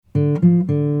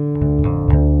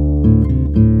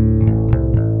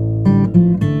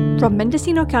From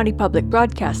Mendocino County Public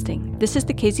Broadcasting, this is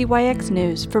the KZYX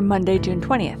News for Monday, June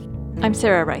 20th. I'm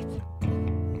Sarah Reith.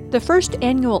 The first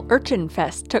annual Urchin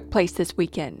Fest took place this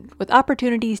weekend, with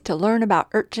opportunities to learn about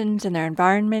urchins and their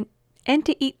environment, and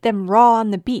to eat them raw on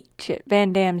the beach at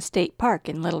Van Dam State Park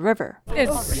in Little River.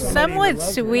 It's somewhat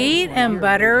sweet and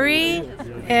buttery,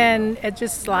 and it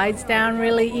just slides down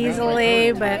really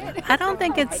easily, but I don't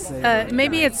think it's,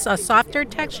 maybe it's a softer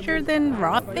texture than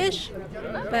raw fish,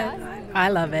 but I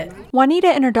love it. Juanita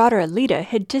and her daughter Alita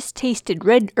had just tasted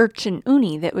red urchin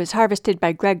uni that was harvested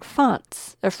by Greg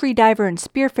Fonts, a free diver and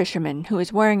spear fisherman who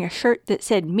was wearing a shirt that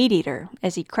said meat eater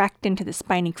as he cracked into the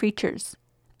spiny creatures.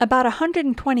 About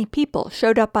 120 people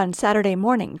showed up on Saturday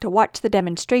morning to watch the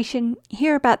demonstration,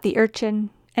 hear about the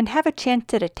urchin, and have a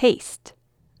chance at a taste.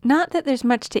 Not that there's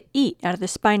much to eat out of the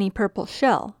spiny purple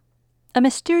shell. A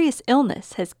mysterious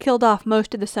illness has killed off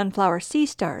most of the sunflower sea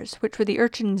stars, which were the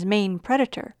urchin's main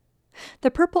predator.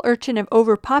 The purple urchin have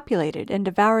overpopulated and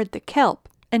devoured the kelp,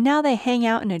 and now they hang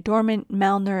out in a dormant,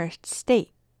 malnourished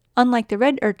state. Unlike the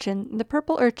red urchin, the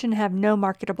purple urchin have no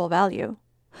marketable value.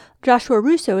 Joshua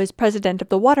Russo is president of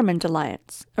the Watermen's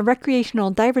Alliance, a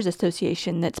recreational divers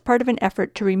association that's part of an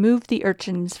effort to remove the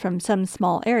urchins from some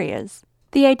small areas.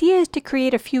 The idea is to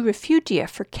create a few refugia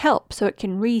for kelp so it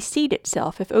can reseed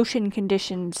itself if ocean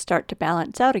conditions start to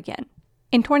balance out again.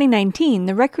 In 2019,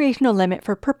 the recreational limit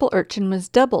for purple urchin was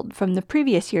doubled from the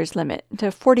previous year's limit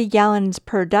to 40 gallons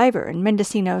per diver in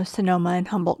Mendocino, Sonoma, and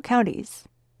Humboldt counties.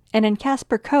 And in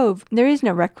Casper Cove, there is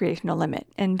no recreational limit,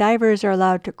 and divers are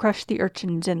allowed to crush the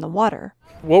urchins in the water.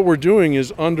 What we're doing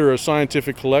is under a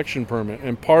scientific collection permit,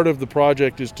 and part of the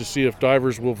project is to see if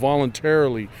divers will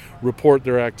voluntarily report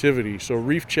their activity. So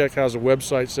Reef Check has a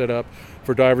website set up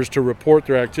for divers to report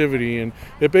their activity, and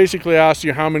it basically asks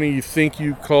you how many you think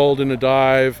you culled in a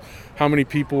dive, how many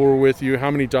people were with you, how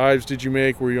many dives did you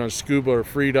make, were you on scuba or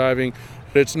free diving.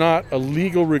 It's not a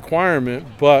legal requirement,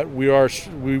 but we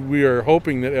are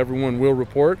hoping that everyone will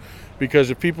report, because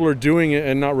if people are doing it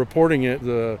and not reporting it,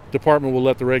 the department will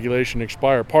let the regulation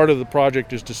expire. Part of the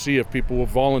project is to see if people will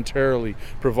voluntarily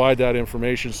provide that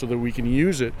information so that we can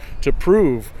use it to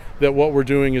prove that what we're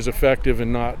doing is effective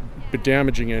and not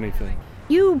damaging anything.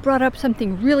 You brought up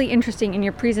something really interesting in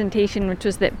your presentation, which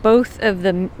was that both of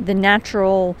the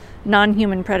natural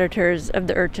non-human predators of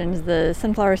the urchins, the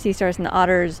sunflower sea stars and the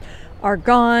otters, are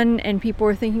gone, and people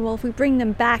were thinking, well, if we bring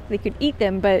them back, they could eat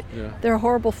them, but they're a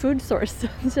horrible food source.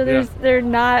 So they're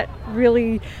not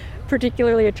really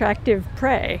particularly attractive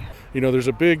prey. You know, there's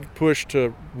a big push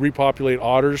to repopulate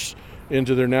otters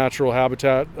into their natural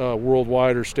habitat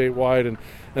worldwide or statewide,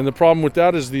 and the problem with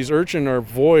that is these urchin are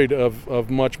void of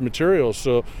much material.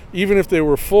 So even if they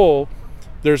were full,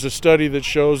 there's a study that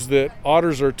shows that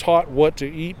otters are taught what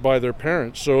to eat by their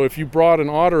parents. So if you brought an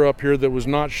otter up here that was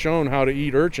not shown how to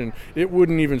eat urchin, it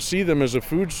wouldn't even see them as a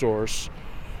food source.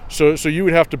 So you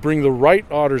would have to bring the right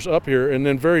otters up here, and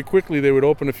then very quickly they would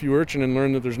open a few urchin and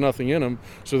learn that there's nothing in them.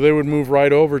 So they would move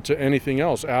right over to anything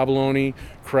else, abalone,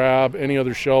 crab, any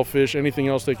other shellfish, anything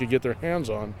else they could get their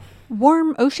hands on.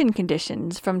 Warm ocean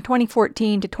conditions from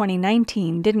 2014 to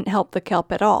 2019 didn't help the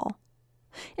kelp at all.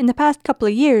 In the past couple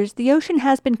of years, the ocean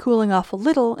has been cooling off a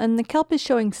little, and the kelp is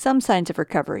showing some signs of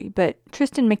recovery, but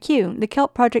Tristan McHugh, the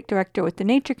kelp project director with the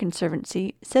Nature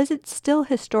Conservancy, says it's still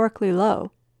historically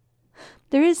low.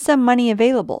 There is some money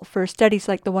available for studies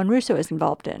like the one Russo is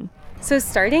involved in. So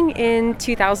starting in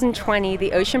 2020,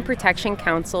 the Ocean Protection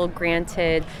Council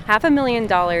granted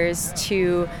 $500,000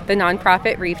 to the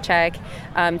nonprofit Reef Check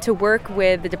to work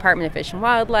with the Department of Fish and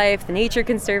Wildlife, the Nature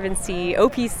Conservancy,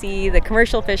 OPC, the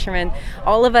commercial fishermen.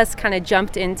 All of us kind of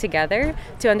jumped in together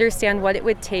to understand what it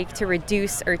would take to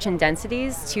reduce urchin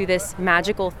densities to this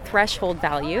magical threshold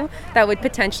value that would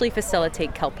potentially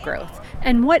facilitate kelp growth.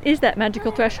 And what is that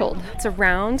magical threshold? It's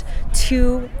around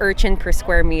 2 urchin per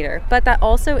square meter, but that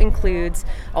also includes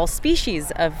all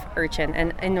species of urchin.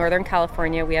 And in Northern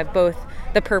California, we have both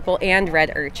the purple and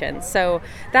red urchin. So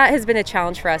that has been a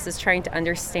challenge for us, is trying to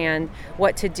understand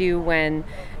what to do when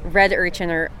red urchin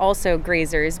are also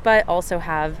grazers, but also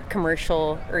have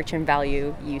commercial urchin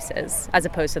value uses, as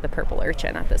opposed to the purple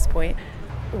urchin at this point.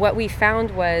 What we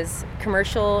found was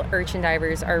commercial urchin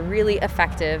divers are really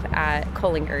effective at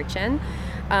culling urchin.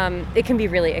 It can be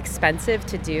really expensive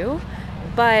to do,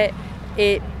 but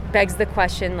it begs the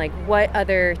question, like, what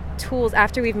other tools,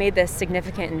 after we've made this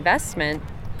significant investment,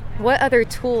 what other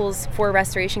tools for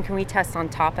restoration can we test on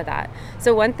top of that?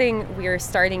 So one thing we are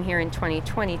starting here in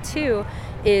 2022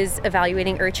 is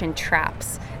evaluating urchin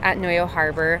traps at Noyo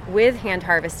Harbor with hand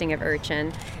harvesting of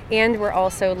urchin. And we're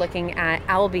also looking at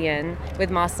Albion with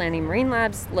Moss Landing Marine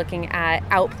Labs, looking at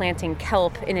outplanting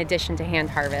kelp in addition to hand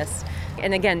harvest.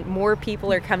 And again, more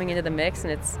people are coming into the mix,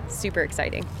 and it's super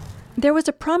exciting. There was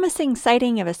a promising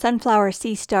sighting of a sunflower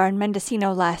sea star in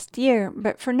Mendocino last year,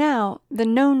 but for now, the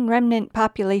known remnant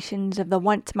populations of the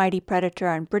once mighty predator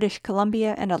are in British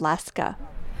Columbia and Alaska.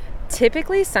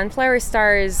 Typically, sunflower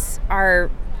stars are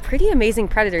pretty amazing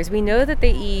predators. We know that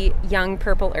they eat young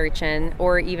purple urchin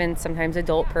or even sometimes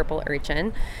adult purple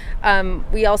urchin.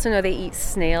 We also know they eat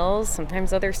snails,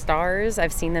 sometimes other stars.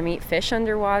 I've seen them eat fish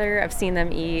underwater. I've seen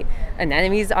them eat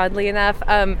anemones, oddly enough.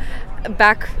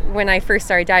 Back when I first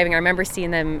started diving, I remember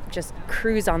seeing them just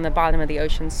cruise on the bottom of the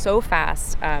ocean so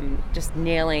fast, just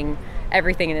nailing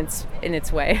everything in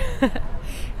its way.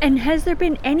 And has there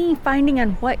been any finding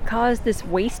on what caused this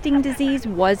wasting disease?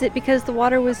 Was it because the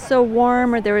water was so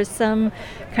warm, or there was some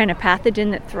kind of pathogen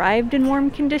that thrived in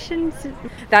warm conditions?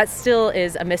 That still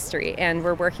is a mystery, and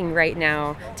we're working right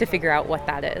now to figure out what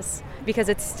that is, because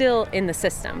it's still in the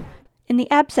system. In the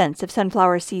absence of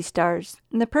sunflower sea stars,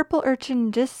 the purple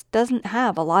urchin just doesn't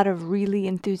have a lot of really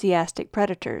enthusiastic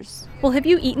predators. Well, have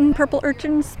you eaten purple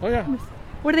urchins? Oh, yeah.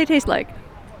 What do they taste like?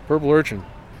 Purple urchin.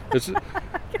 It's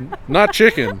not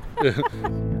chicken.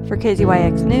 For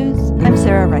KZYX News, I'm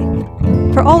Sarah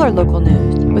Wright. For all our local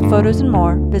news, with photos and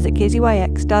more, visit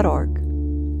kzyx.org.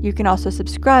 You can also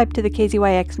subscribe to the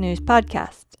KZYX News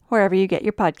podcast, wherever you get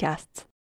your podcasts.